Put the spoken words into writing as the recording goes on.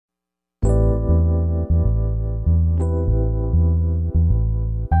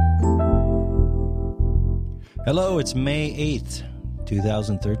Hello, it's May 8th,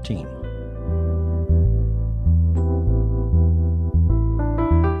 2013.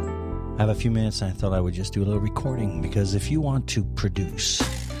 I have a few minutes and I thought I would just do a little recording, because if you want to produce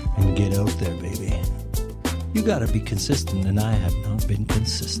and get out there, baby, you gotta be consistent, and I have not been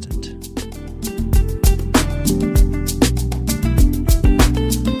consistent.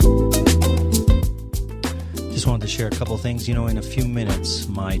 Just wanted to share a couple things. You know, in a few minutes,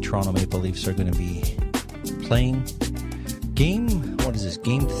 my Toronto Maple Leafs are going to be playing game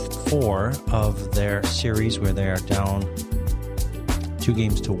 4 of their series, where they are down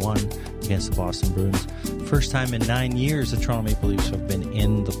 2-1 against the Boston Bruins. First time in 9 years the Toronto Maple Leafs have been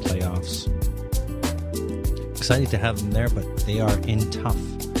in the playoffs. Excited to have them there, but they are in tough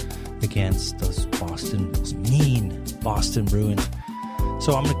against those mean Boston Bruins.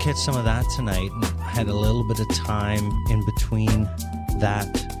 So I'm going to catch some of that tonight, and I had a little bit of time in between that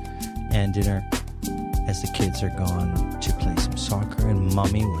and dinner as the kids are gone to play some soccer, and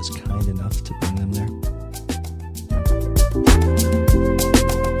Mommy was kind enough to bring them there.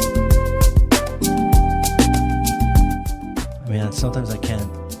 I mean, sometimes I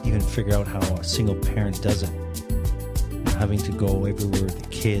can't even figure out how a single parent does it. Having to go everywhere with the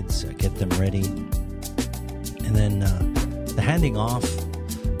kids, get them ready, and then the handing off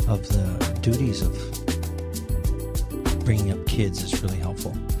of the duties of bringing up kids is really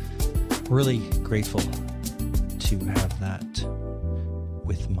helpful. Really grateful to have that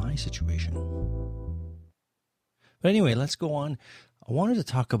with my situation. But anyway, let's go on. I wanted to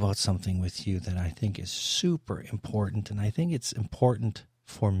talk about something with you that I think is super important, and I think it's important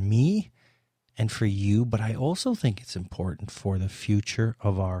for me and for you, but I also think it's important for the future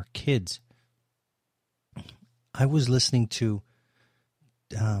of our kids. I was listening to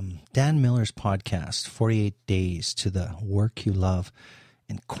Dan Miller's podcast, 48 Days to the Work You Love,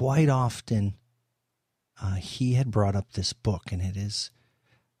 and quite often he had brought up this book, and it is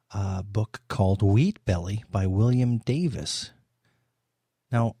a book called Wheat Belly by William Davis.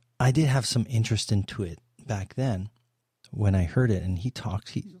 Now, I did have some interest into it back then when I heard it, and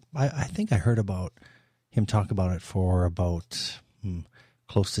I think I heard about him talk about it for about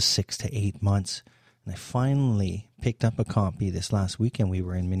close to 6 to 8 months. And I finally picked up a copy this last weekend. We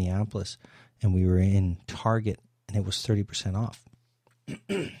were in Minneapolis, and we were in Target, and it was 30% off.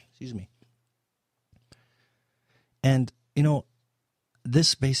 Excuse me. And, you know,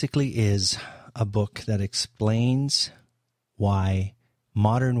 this basically is a book that explains why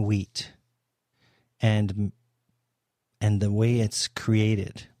modern wheat and the way it's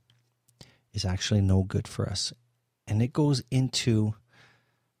created is actually no good for us. And it goes into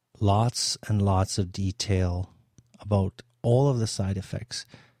lots and lots of detail about all of the side effects.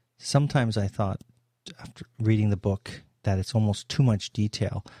 Sometimes I thought, after reading the book, that it's almost too much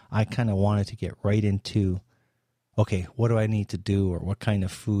detail. I kind of wanted to get right into, okay, what do I need to do, or what kind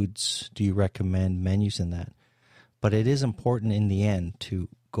of foods do you recommend, menus and that. But it is important in the end to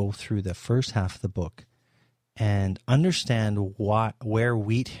go through the first half of the book and understand where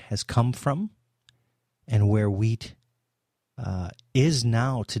wheat has come from and where wheat is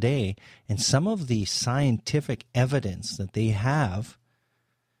now today, and some of the scientific evidence that they have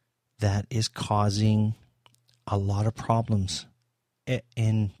that is causing a lot of problems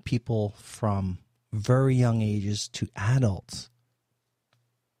in people from very young ages to adults.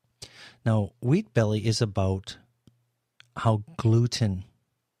 Now, Wheat Belly is about how gluten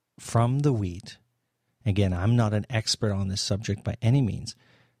from the wheat, again, I'm not an expert on this subject by any means,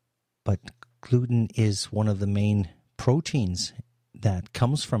 but gluten is one of the main proteins that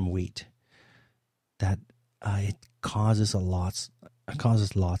comes from wheat, that it causes lots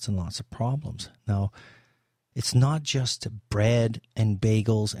and lots of problems. Now, it's not just bread and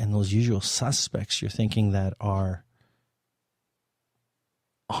bagels and those usual suspects you're thinking that are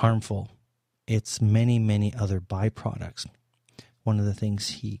harmful. It's many, many other byproducts. One of the things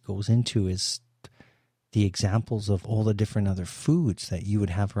he goes into is the examples of all the different other foods that you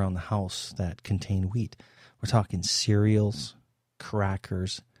would have around the house that contain wheat. We're talking cereals,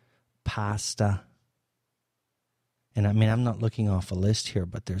 crackers, pasta. And I mean, I'm not looking off a list here,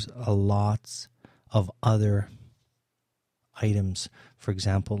 but there's a lots of other items. For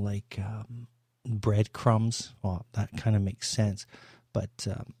example, like breadcrumbs. Well, that kind of makes sense. But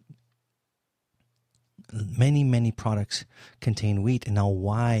many, many products contain wheat. And now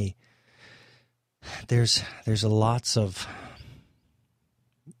why? There's lots of,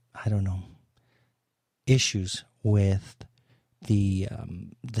 issues with the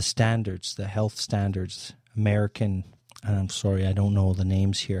standards, the health standards, American, and I'm sorry, I don't know the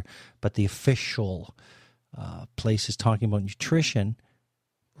names here, but the official places talking about nutrition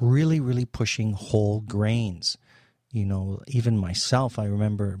really, really pushing whole grains. You know, even myself, I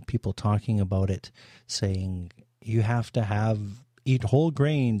remember people talking about it, saying you have to eat whole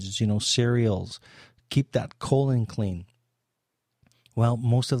grains, you know, cereals, keep that colon clean. Well,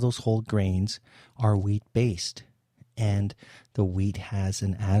 most of those whole grains are wheat-based, and the wheat has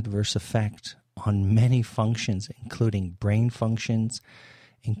an adverse effect on many functions, including brain functions,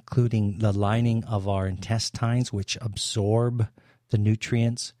 including the lining of our intestines, which absorb the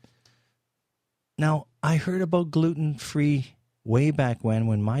nutrients. Now, I heard about gluten-free way back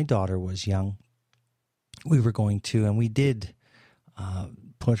when my daughter was young. We were going to, and we did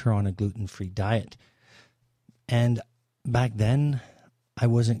put her on a gluten-free diet. And back then, I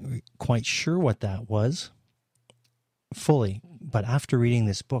wasn't quite sure what that was fully. But after reading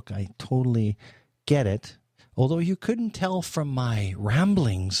this book, I totally get it. Although you couldn't tell from my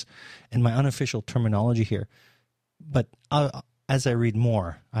ramblings and my unofficial terminology here. But as I read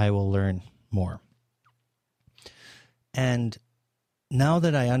more, I will learn more. And now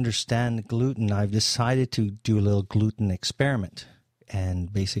that I understand gluten, I've decided to do a little gluten experiment.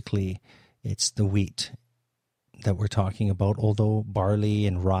 And basically, it's the wheat that we're talking about, although barley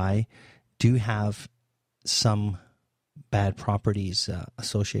and rye do have some bad properties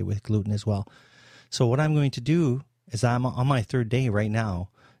associated with gluten as well. So what I'm going to do is I'm on my third day right now,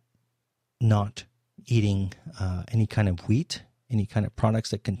 not eating any kind of wheat, any kind of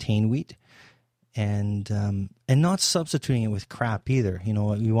products that contain wheat, and not substituting it with crap either. You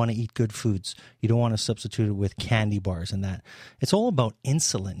know, you want to eat good foods. You don't want to substitute it with candy bars and that. It's all about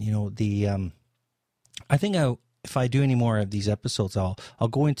insulin. You know, I think if I do any more of these episodes, I'll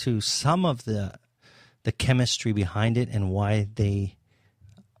go into some of the chemistry behind it and why they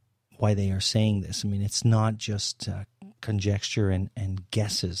are saying this. I mean, it's not just conjecture and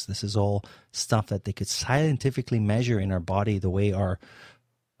guesses. This is all stuff that they could scientifically measure in our body, the way our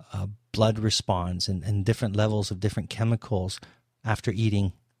blood responds and different levels of different chemicals after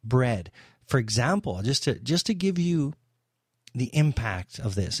eating bread. For example, just to give you the impact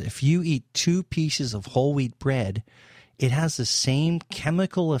of this, if you eat 2 pieces of whole wheat bread, it has the same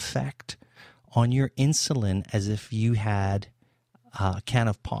chemical effect on your insulin as if you had a can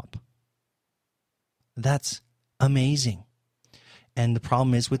of pop. That's amazing. And the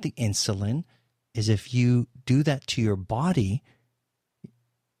problem is with the insulin is if you do that to your body,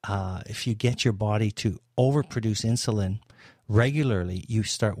 if you get your body to overproduce insulin regularly, you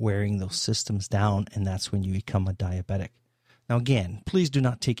start wearing those systems down, and that's when you become a diabetic. Now, again, please do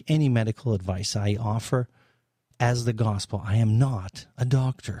not take any medical advice I offer as the gospel. I am not a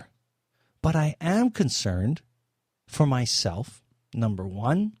doctor, but I am concerned for myself, number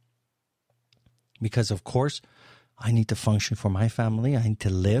one, because, of course, I need to function for my family. I need to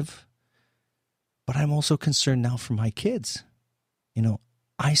live. But I'm also concerned now for my kids. You know,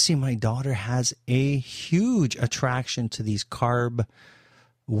 I see my daughter has a huge attraction to these carb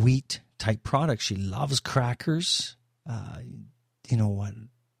wheat type products. She loves crackers. You know what,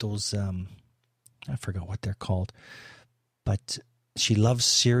 those, I forgot what they're called. But she loves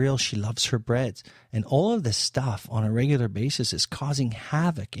cereal. She loves her breads. And all of this stuff on a regular basis is causing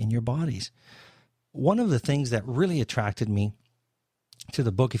havoc in your bodies. One of the things that really attracted me to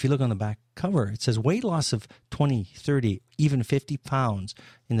the book, if you look on the back cover, it says weight loss of 20, 30, even 50 pounds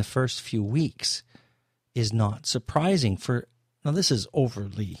in the first few weeks is not surprising now this is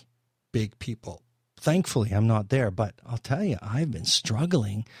overly big people. Thankfully, I'm not there, but I'll tell you, I've been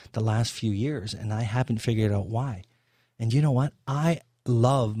struggling the last few years and I haven't figured out why. And you know what? I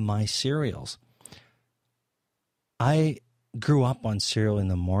love my cereals. I grew up on cereal in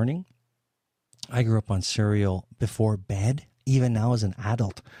the morning. I grew up on cereal before bed. Even now as an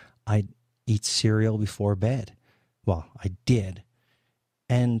adult, I eat cereal before bed. Well, I did.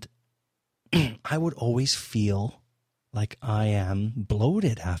 And I would always feel like I am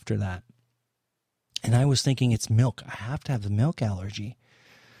bloated after that. And I was thinking it's milk. I have to have a milk allergy.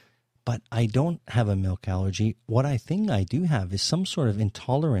 But I don't have a milk allergy. What I think I do have is some sort of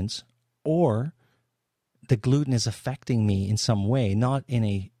intolerance, or the gluten is affecting me in some way, not in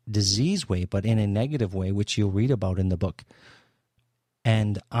a disease way, but in a negative way, which you'll read about in the book.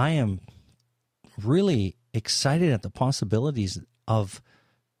 And I am really excited at the possibilities of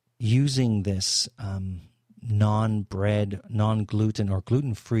using this non-bread, non-gluten, or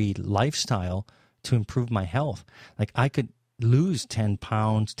gluten-free lifestyle to improve my health. Like I could lose 10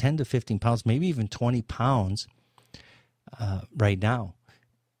 pounds, 10 to 15 pounds, maybe even 20 pounds right now.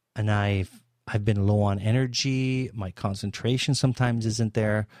 And I've been low on energy. My concentration sometimes isn't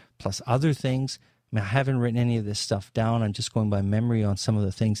there, plus other things. I mean, I haven't written any of this stuff down. I'm just going by memory on some of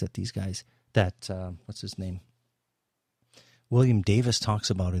the things that these guys, what's his name? William Davis talks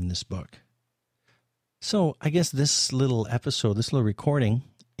about in this book. So I guess this little episode, this little recording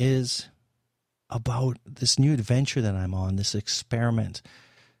is about this new adventure that I'm on, this experiment.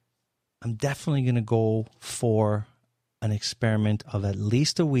 I'm definitely going to go for an experiment of at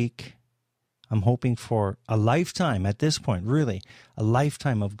least a week. I'm hoping for a lifetime at this point, really, a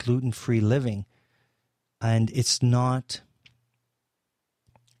lifetime of gluten-free living. And it's not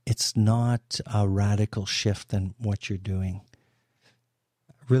a radical shift in what you're doing.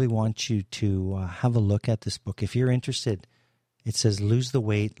 I really want you to have a look at this book. If you're interested, it says lose the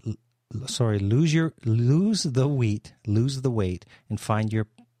weight, and find your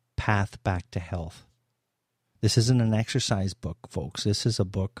path back to health. This isn't an exercise book, folks. This is a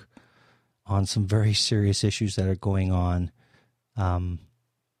book on some very serious issues that are going on.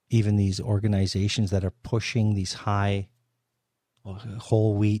 Even these organizations that are pushing these high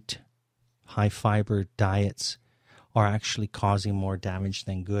whole wheat, high fiber diets are actually causing more damage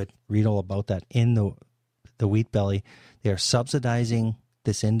than good. Read all about that in the Wheat Belly. They are subsidizing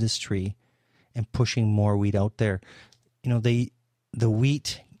this industry and pushing more wheat out there. The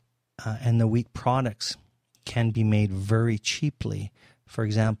wheat and the wheat products can be made very cheaply. For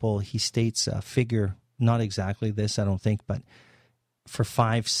example, he states a figure, not exactly this, I don't think, but for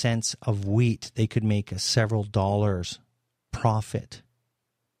 5 cents of wheat, they could make several dollars profit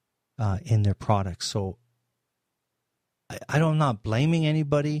in their products. So I'm not blaming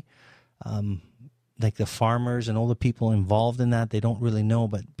anybody, like the farmers and all the people involved in that. They don't really know,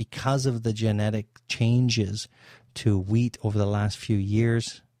 but because of the genetic changes to wheat over the last few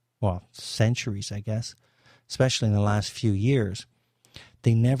years, well, centuries, I guess, especially in the last few years,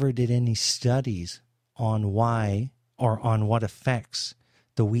 they never did any studies on why or on what effects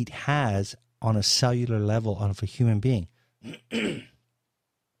the wheat has on a cellular level of a human being.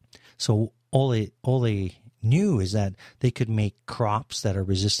 So all they knew is that they could make crops that are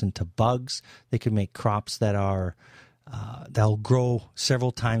resistant to bugs. They could make crops that are that'll grow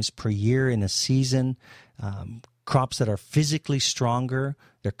several times per year in a season. Crops that are physically stronger.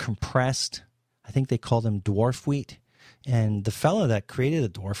 They're compressed. I think they call them dwarf wheat. And the fellow that created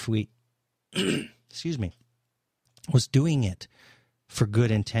the dwarf wheat, excuse me, was doing it for good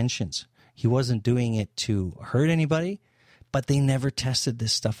intentions. He wasn't doing it to hurt anybody, but they never tested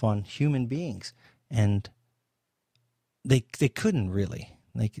this stuff on human beings. And they couldn't really.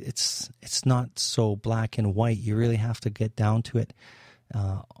 Like it's not so black and white. You really have to get down to it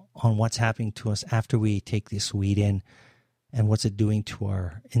on what's happening to us after we take this wheat in and what's it doing to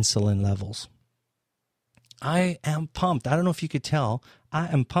our insulin levels. I am pumped. I don't know if you could tell. I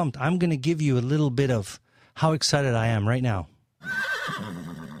am pumped. I'm going to give you a little bit of how excited I am right now.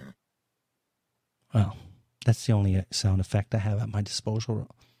 Well, that's the only sound effect I have at my disposal.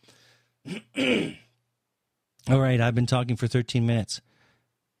 All right, I've been talking for 13 minutes.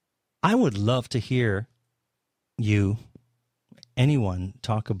 I would love to hear anyone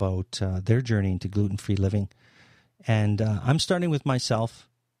talk about their journey into gluten-free living. And I'm starting with myself,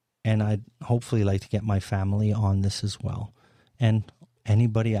 and I'd hopefully like to get my family on this as well, and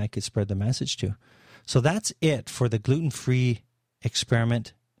anybody I could spread the message to. So that's it for the gluten-free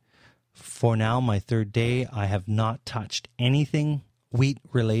experiment. For now, my third day, I have not touched anything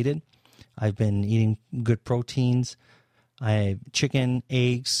wheat-related. I've been eating good proteins. Chicken,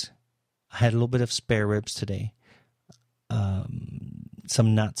 eggs. I had a little bit of spare ribs today.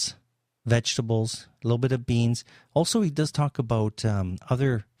 Some nuts, vegetables, a little bit of beans. Also, he does talk about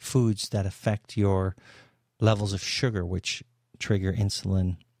other foods that affect your levels of sugar, which trigger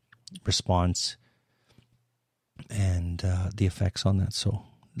insulin response and the effects on that. So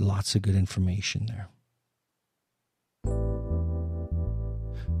lots of good information there.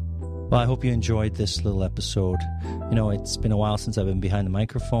 Well, I hope you enjoyed this little episode. It's been a while since I've been behind the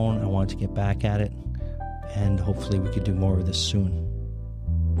microphone. I wanted to get back at it, and hopefully we could do more of this soon.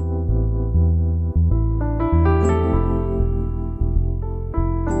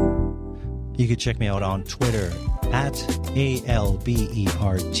 You can check me out on Twitter at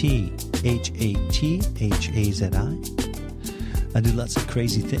ALBERTHATHAZI. I do lots of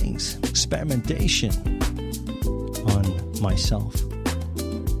crazy things, experimentation on myself.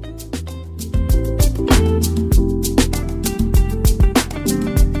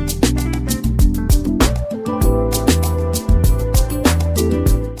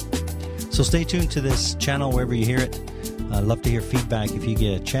 So stay tuned to this channel wherever you hear it. I'd love to hear feedback. If you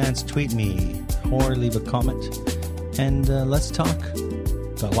get a chance, tweet me or leave a comment. And let's talk.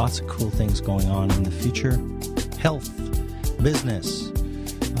 Got lots of cool things going on in the future. Health, business,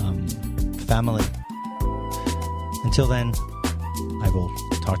 family. Until then, I will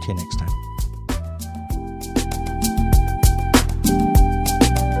talk to you next time.